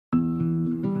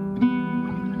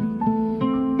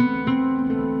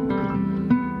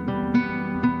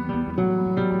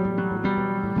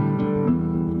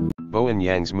Bowen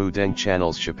Yang's Moo Deng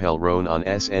channel's Chappell Roan on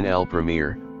SNL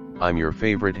premiere, I'm your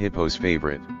favorite hippo's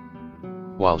favorite.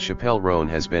 While Chappell Roan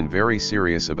has been very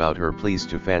serious about her pleas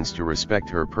to fans to respect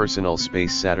her personal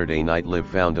space, Saturday Night Live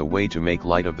found a way to make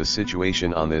light of the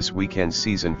situation on this weekend's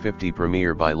season 50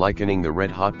 premiere by likening the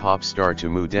red-hot pop star to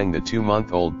Moo Deng, the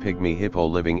 2-month-old pygmy hippo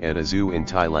living at a zoo in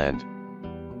Thailand.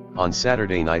 On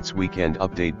Saturday night's Weekend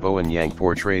Update, Bowen Yang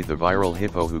portrayed the viral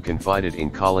hippo who confided in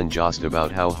Colin Jost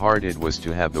about how hard it was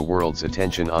to have the world's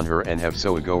attention on her and have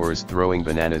zoegoers throwing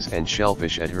bananas and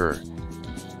shellfish at her.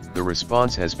 The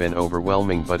response has been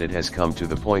overwhelming, but it has come to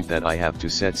the point that I have to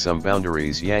set some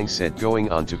boundaries, Yang said,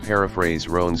 going on to paraphrase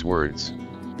Roan's words.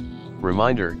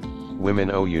 Reminder,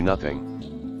 women owe you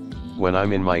nothing. When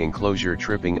I'm in my enclosure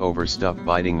tripping over stuff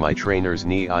biting my trainer's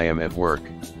knee, I am at work.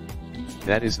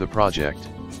 That is the project.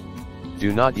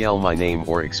 Do not yell my name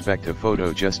or expect a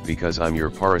photo just because I'm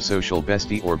your parasocial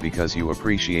bestie or because you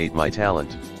appreciate my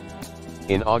talent.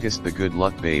 In August, the Good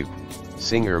Luck Babe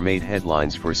singer made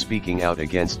headlines for speaking out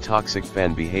against toxic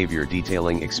fan behavior,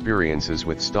 detailing experiences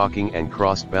with stalking and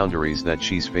crossed boundaries that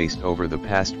she's faced over the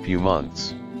past few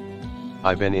months.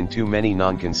 I've been in too many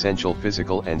non-consensual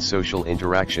physical and social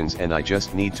interactions, and I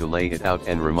just need to lay it out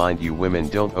and remind you women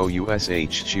don't owe you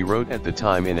sh, she wrote at the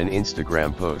time in an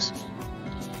Instagram post.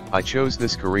 I chose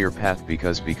this career path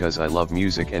because I love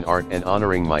music and art and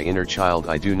honoring my inner child.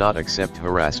 I do not accept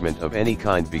harassment of any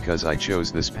kind because I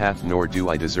chose this path, nor do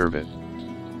I deserve it.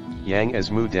 Yang as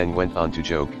Moo Deng went on to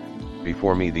joke,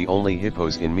 before me the only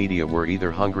hippos in media were either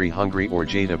Hungry or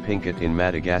Jada Pinkett in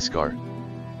Madagascar.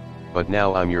 But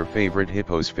now I'm your favorite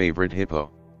hippo's favorite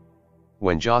hippo.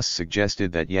 When Jost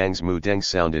suggested that Yang's Moo Deng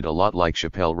sounded a lot like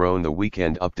Chappell Roan, the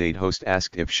Weekend Update host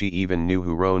asked if she even knew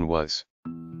who Roan was.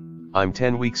 I'm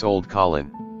 10 weeks old,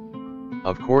 Colin.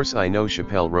 Of course I know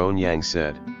Chappell Roan, Yang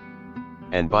said.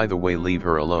 And by the way, leave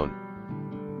her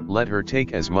alone. Let her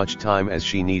take as much time as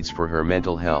she needs for her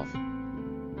mental health.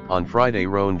 On Friday,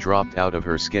 Roan dropped out of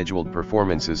her scheduled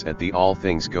performances at the All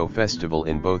Things Go festival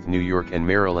in both New York and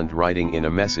Maryland, writing in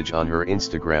a message on her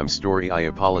Instagram story, I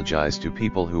apologize to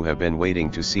people who have been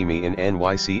waiting to see me in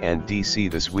NYC and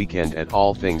DC this weekend at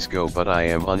All Things Go, but I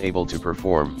am unable to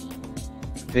perform.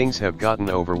 Things have gotten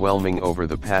overwhelming over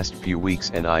the past few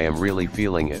weeks and I am really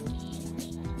feeling it.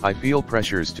 I feel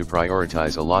pressures to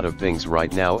prioritize a lot of things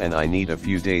right now and I need a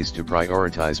few days to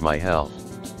prioritize my health.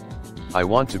 I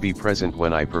want to be present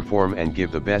when I perform and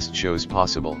give the best shows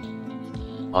possible.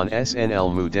 On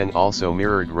SNL, Moo Deng also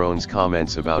mirrored Roan's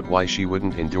comments about why she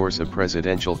wouldn't endorse a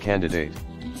presidential candidate.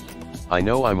 I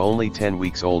know I'm only 10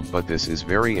 weeks old, but this is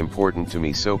very important to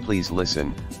me, so please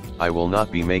listen. I will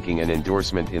not be making an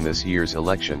endorsement in this year's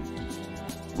election.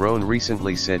 Roan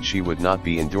recently said she would not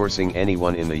be endorsing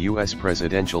anyone in the US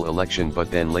presidential election, but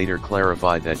then later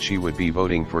clarified that she would be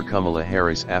voting for Kamala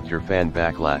Harris after fan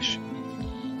backlash.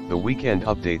 The Weekend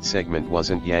Update segment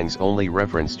wasn't Yang's only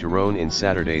reference to Roan in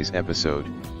Saturday's episode.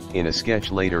 In a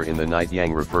sketch later in the night,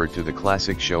 Yang referred to the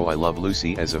classic show I Love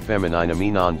Lucy as a feminine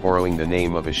menon, borrowing the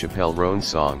name of a Chappell Roan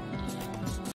song.